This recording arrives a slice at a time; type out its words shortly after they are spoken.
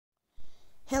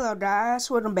Hello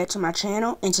guys, welcome back to my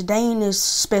channel, and today in this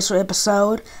special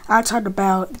episode, I talked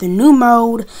about the new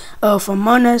mode of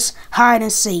Among Us Hide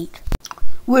and Seek,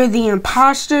 where the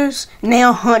imposters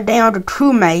now hunt down the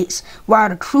crewmates while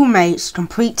the crewmates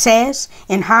complete tasks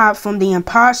and hide from the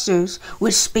imposters,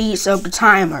 which speeds up the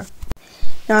timer.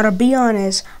 Now to be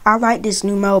honest, I like this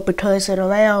new mode because it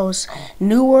allows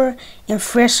newer and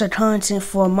fresher content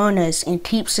for Among Us and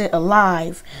keeps it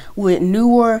alive with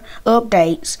newer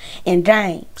updates and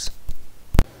games.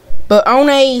 But on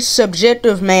a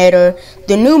subjective matter,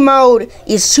 the new mode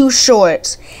is too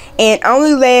short and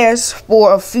only lasts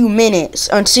for a few minutes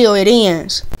until it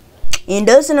ends, and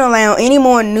doesn't allow any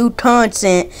more new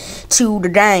content to the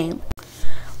game.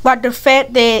 Like the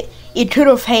fact that it could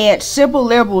have had simple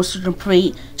levels to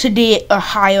complete to get a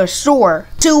higher score,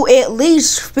 to at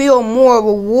least feel more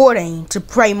rewarding to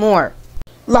play more.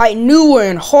 Like newer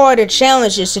and harder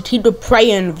challenges to keep the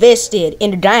player invested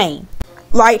in the game.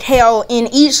 Like how in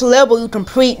each level you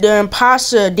complete, the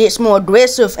imposter gets more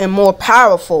aggressive and more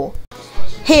powerful.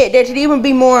 Heck, there could even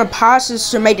be more imposters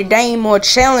to make the game more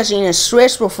challenging and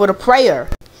stressful for the player.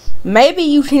 Maybe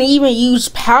you can even use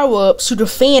power-ups to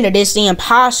defend against the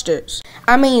imposters.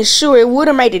 I mean, sure, it would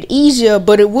have made it easier,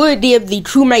 but it would give the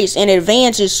crewmates an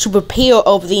advantage to prepare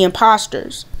over the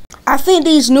imposters. I think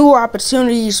these new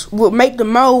opportunities would make the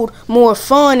mode more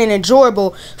fun and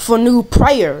enjoyable for new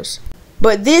players.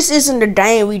 But this isn't the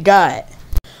game we got.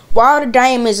 While the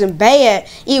game isn't bad,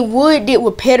 it would get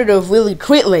repetitive really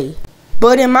quickly.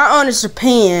 But in my honest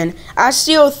opinion, I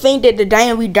still think that the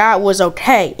game we got was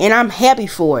okay, and I'm happy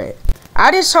for it.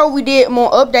 I just hope we did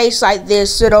more updates like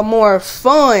this that are more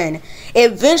fun,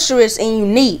 adventurous, and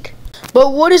unique.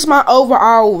 But what is my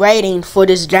overall rating for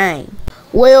this game?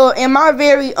 Well, in my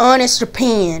very honest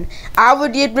opinion, I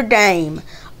would give the game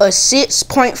a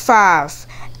 6.5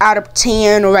 out of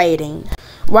 10 rating.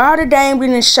 While the game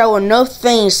didn't show enough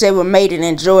things that would make it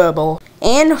enjoyable,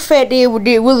 and the fact that it would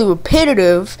get really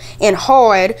repetitive and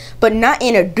hard, but not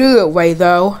in a good way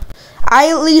though, I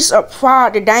at least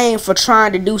applaud the game for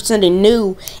trying to do something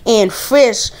new and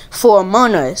fresh for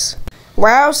Among Us.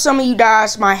 While some of you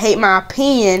guys might hate my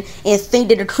opinion and think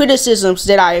that the criticisms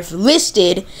that I have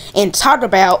listed and talked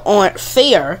about aren't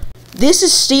fair, this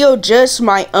is still just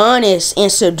my honest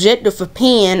and subjective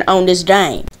opinion on this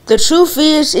game. The truth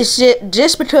is that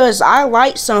just because I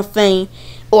like something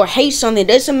or hate something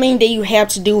doesn't mean that you have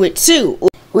to do it too.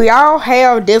 We all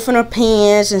have different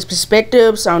opinions and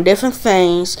perspectives on different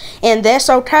things, and that's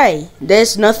okay.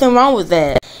 There's nothing wrong with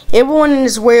that. Everyone in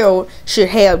this world should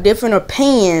have different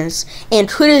opinions and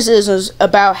criticisms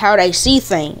about how they see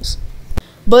things.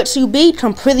 But to be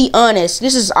completely honest,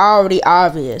 this is already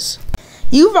obvious.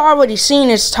 You've already seen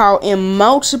this taught in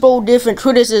multiple different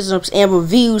criticisms and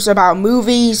reviews about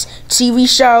movies, TV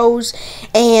shows,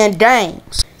 and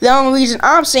games. The only reason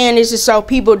I'm saying this is so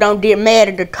people don't get mad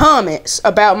at the comments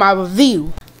about my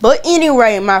review. But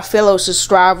anyway, my fellow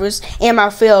subscribers and my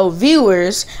fellow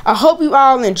viewers, I hope you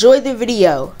all enjoyed the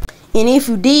video. And if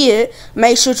you did,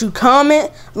 make sure to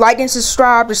comment, like, and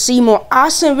subscribe to see more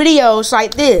awesome videos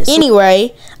like this.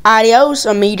 Anyway, adios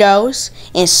amigos,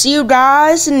 and see you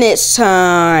guys next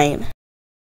time.